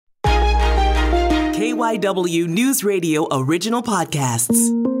KYW News Radio original podcasts.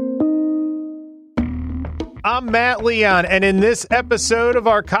 I'm Matt Leon, and in this episode of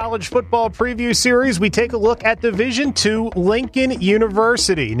our college football preview series, we take a look at Division II Lincoln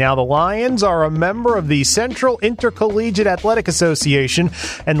University. Now, the Lions are a member of the Central Intercollegiate Athletic Association,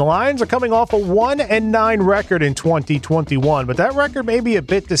 and the Lions are coming off a 1-9 record in 2021. But that record may be a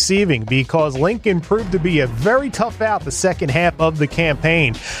bit deceiving because Lincoln proved to be a very tough out the second half of the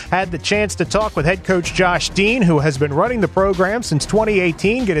campaign. Had the chance to talk with head coach Josh Dean, who has been running the program since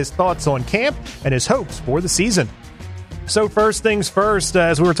 2018, get his thoughts on camp and his hopes for the season. So first things first,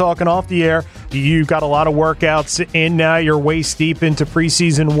 as we were talking off the air, you've got a lot of workouts in now. You're waist deep into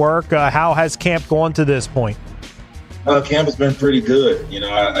preseason work. How has camp gone to this point? Camp has been pretty good.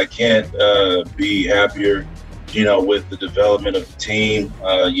 I can't be happier, with the development of the team.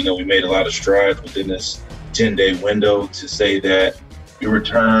 We made a lot of strides within this 10-day window to say that we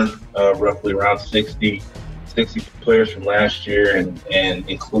returned roughly around 60 players from last year and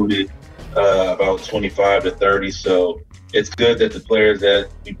included about 25 to 30. So it's good that the players that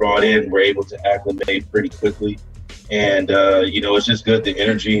we brought in were able to acclimate pretty quickly. And, it's just good. The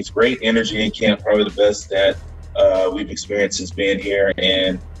energy, it's great energy in camp, probably the best that we've experienced since being here.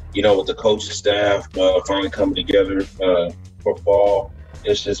 And, with the coaching staff finally coming together for fall,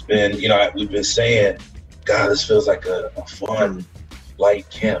 it's just been, we've been saying, God, this feels like a fun, light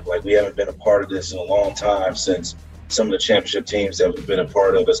camp. Like we haven't been a part of this in a long time since some of the championship teams that we've been a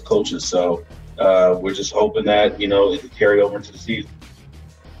part of as coaches. So we're just hoping that, it can carry over into the season.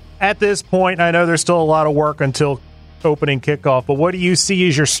 At this point, I know there's still a lot of work until opening kickoff, but what do you see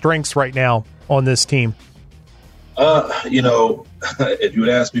as your strengths right now on this team? If you would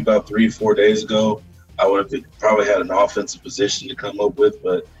ask me about 3-4 days ago, I would have probably had an offensive position to come up with,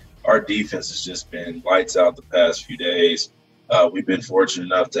 but our defense has just been lights out the past few days. We've been fortunate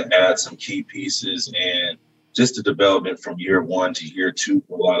enough to add some key pieces and just the development from year one to year two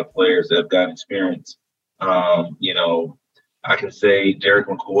for a lot of players that have gotten experience. I can say Derek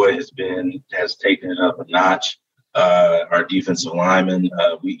McCoy has taken it up a notch. Our defensive lineman,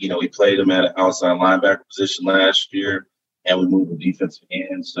 we played him at an outside linebacker position last year, and we moved the defensive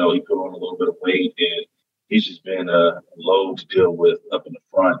end, so he put on a little bit of weight, and he's just been a load to deal with up in the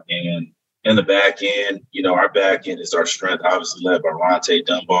front. And in the back end, our back end is our strength, obviously led by Ronte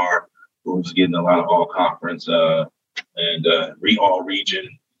Dunbar, who's getting a lot of all-conference and all-region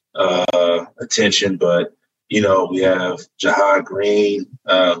attention. But, we have Jahad Green,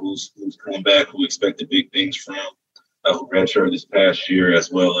 who's coming back, who we expected big things from, who redshirted this past year,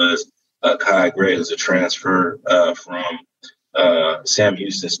 as well as Kai Gray, who's a transfer from Sam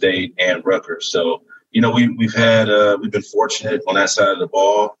Houston State and Rutgers. So, we've been fortunate on that side of the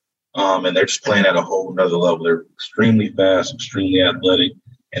ball, and they're just playing at a whole nother level. They're extremely fast, extremely athletic,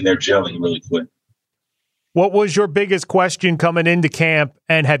 and they're gelling really quick. What was your biggest question coming into camp,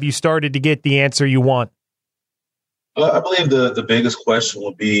 and have you started to get the answer you want? I believe the biggest question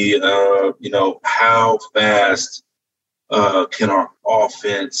will be, how fast can our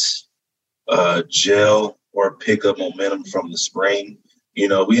offense gel or pick up momentum from the spring?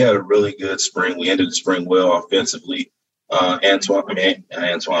 We had a really good spring. We ended the spring well offensively. Andrew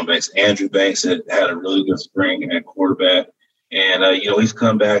Banks had a really good spring at quarterback. And, he's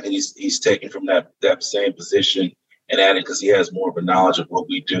come back and he's taken from that same position and added because he has more of a knowledge of what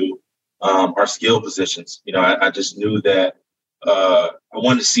we do. Our skill positions, I just knew that I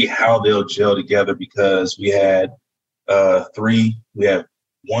wanted to see how they'll gel together because we had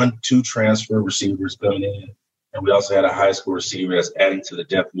two transfer receivers coming in, and we also had a high school receiver that's adding to the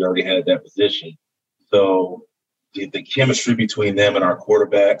depth we already had at that position. So the chemistry between them and our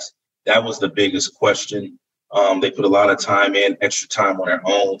quarterbacks, that was the biggest question. They put a lot of time in, extra time on their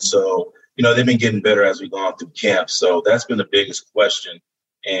own. So, they've been getting better as we've gone through camp. So that's been the biggest question.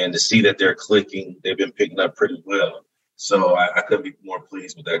 And to see that they're clicking, they've been picking up pretty well. So I couldn't be more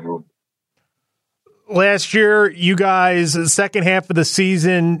pleased with that group. Last year, you guys, the second half of the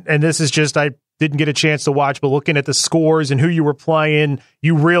season, and this is just, I didn't get a chance to watch, but looking at the scores and who you were playing,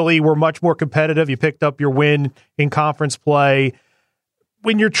 you really were much more competitive. You picked up your win in conference play.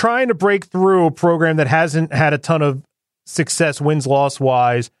 When you're trying to break through a program that hasn't had a ton of success wins-loss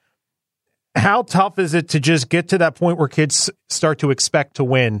wise, how tough is it to just get to that point where kids start to expect to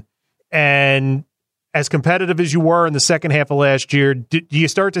win? And as competitive as you were in the second half of last year, do you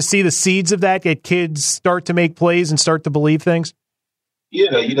start to see the seeds of that, get kids start to make plays and start to believe things?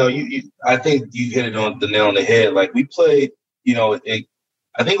 Yeah, I think you hit it on the nail on the head. Like we played, I think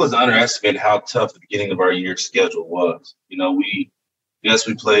it was underestimated how tough the beginning of our year schedule was.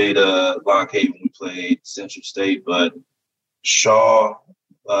 We played Lock Haven, we played Central State, but Shaw,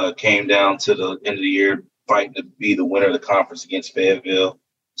 came down to the end of the year fighting to be the winner of the conference against Fayetteville.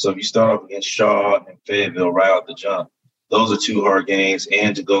 So if you start off against Shaw and Fayetteville right out the jump, those are 2 hard games.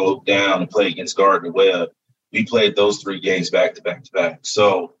 And to go down and play against Gardner-Webb, we played those 3 games back to back to back.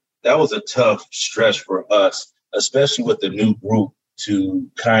 So that was a tough stretch for us, especially with the new group to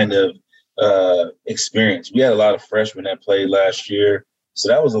kind of experience. We had a lot of freshmen that played last year. So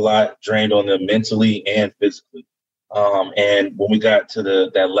that was a lot drained on them mentally and physically. And when we got to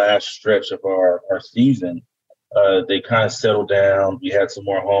that last stretch of our season, they kind of settled down. We had some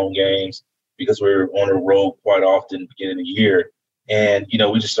more home games because we were on the road quite often beginning of the year. And,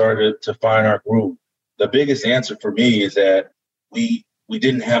 we just started to find our groove. The biggest answer for me is that we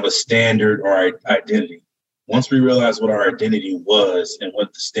didn't have a standard or identity. Once we realized what our identity was and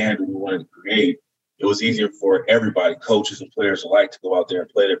what the standard we wanted to create, it was easier for everybody, coaches and players alike, to go out there and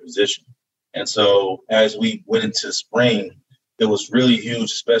play their position. And so as we went into spring, it was really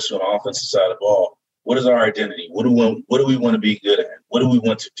huge, especially on the offensive side of the ball. What is our identity? What do we want to be good at? What do we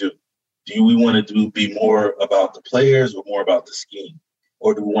want to do? Do we want to be more about the players or more about the scheme?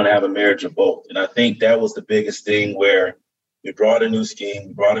 Or do we want to have a marriage of both? And I think that was the biggest thing, where we brought a new scheme,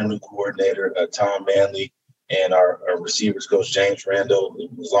 we brought a new coordinator, Tom Manley, and our receivers coach, James Randall,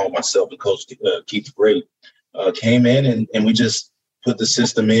 along with myself and Coach Keith Great, came in and we just put the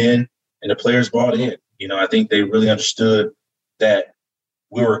system in, and the players bought in. I think they really understood that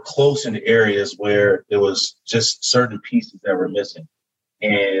we were close in areas where there was just certain pieces that were missing.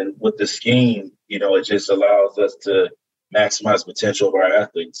 And with the scheme, it just allows us to maximize potential of our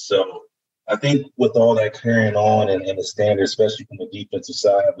athletes. So I think with all that carrying on and the standard, especially from the defensive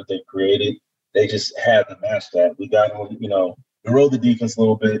side, what they've created, they just had to match that. We got on, we rode the defense a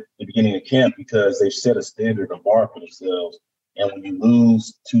little bit at the beginning of camp because they've set a standard, a bar for themselves. And when you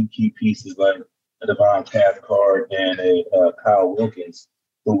lose 2 key pieces like a Devon Cathcart and a Kyle Wilkins,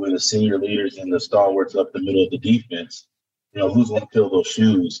 who were the senior leaders and the stalwarts up the middle of the defense, who's going to fill those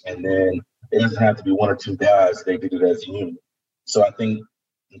shoes? And then it doesn't have to be 1 or 2 guys. They did it as a unit. So I think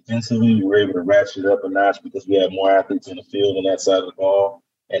defensively we were able to ratchet it up a notch because we had more athletes in the field on that side of the ball.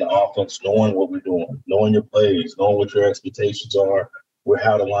 And offense, knowing what we're doing, knowing your plays, knowing what your expectations are,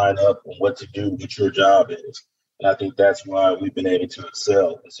 how to line up and what to do, what your job is. And I think that's why we've been able to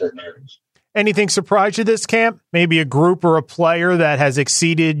excel in certain areas. Anything surprise you this camp? Maybe a group or a player that has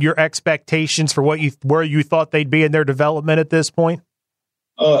exceeded your expectations for where you thought they'd be in their development at this point?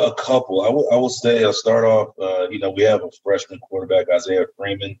 A couple. I will say I'll start off, we have a freshman quarterback, Isaiah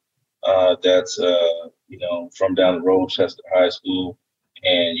Freeman, that's, from down the road, Chester High School.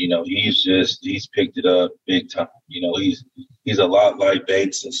 And, he's picked it up big time. He's a lot like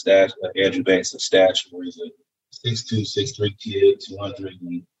Banks and Andrew Banks in stature, where he's a 6'2", 6'3" kid,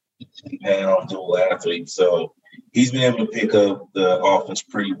 210 pound dual athlete. So he's been able to pick up the offense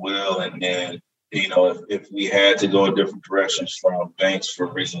pretty well. And then, if we had to go in different directions from Banks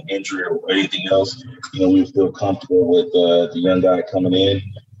for recent injury or anything else, we would feel comfortable with the young guy coming in.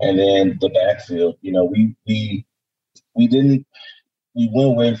 And then the backfield, we went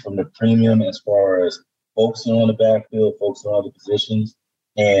away from the premium as far as focusing on the backfield, focusing on the positions.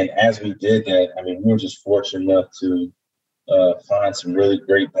 And as we did that, we were just fortunate enough to find some really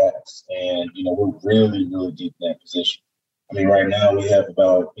great backs. And, we're really, really deep in that position. Right now we have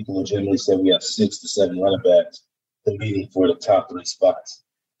you can legitimately say we have 6 to 7 running backs competing for the top 3 spots.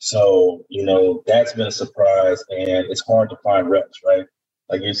 So, that's been a surprise, and it's hard to find reps, right?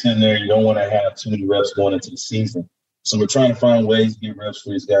 Like, you're sitting there, you don't want to have too many reps going into the season. So we're trying to find ways to get reps for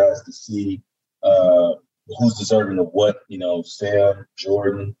these guys to see who's deserving of what. Sam,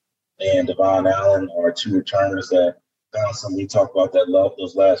 Jordan, and Devon Allen are 2 returners that found something. We talked about that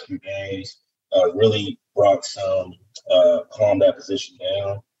those last few games. Really brought some calmed that position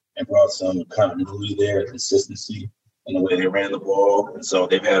down and brought some continuity there, consistency in the way they ran the ball. And so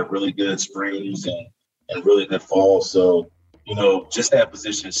they've had really good springs and really good falls. So, just that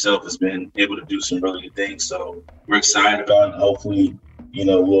position itself has been able to do some really good things. So we're excited about it. Hopefully,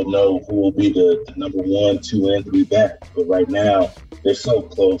 we'll know who will be the number 1, 2, and 3 back. But right now, they're so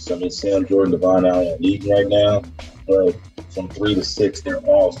close. Sam, Jordan, Devon Allen are leading right now. But from 3 to 6, they're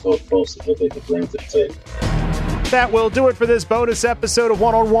all so close to what they can bring to the table. That will do it for this bonus episode of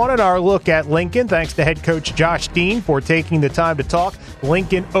One-on-One and our look at Lincoln. Thanks to head coach Josh Dean for taking the time to talk.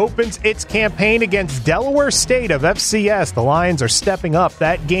 Lincoln opens its campaign against Delaware State of FCS. The Lions are stepping up.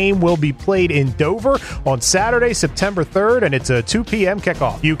 That game will be played in Dover on Saturday, September 3rd, and it's a 2 p.m.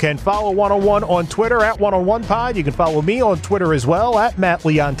 kickoff. You can follow One-on-One on Twitter at One-on-One Pod. You can follow me on Twitter as well at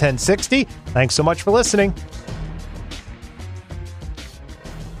MattLeon1060. Thanks so much for listening.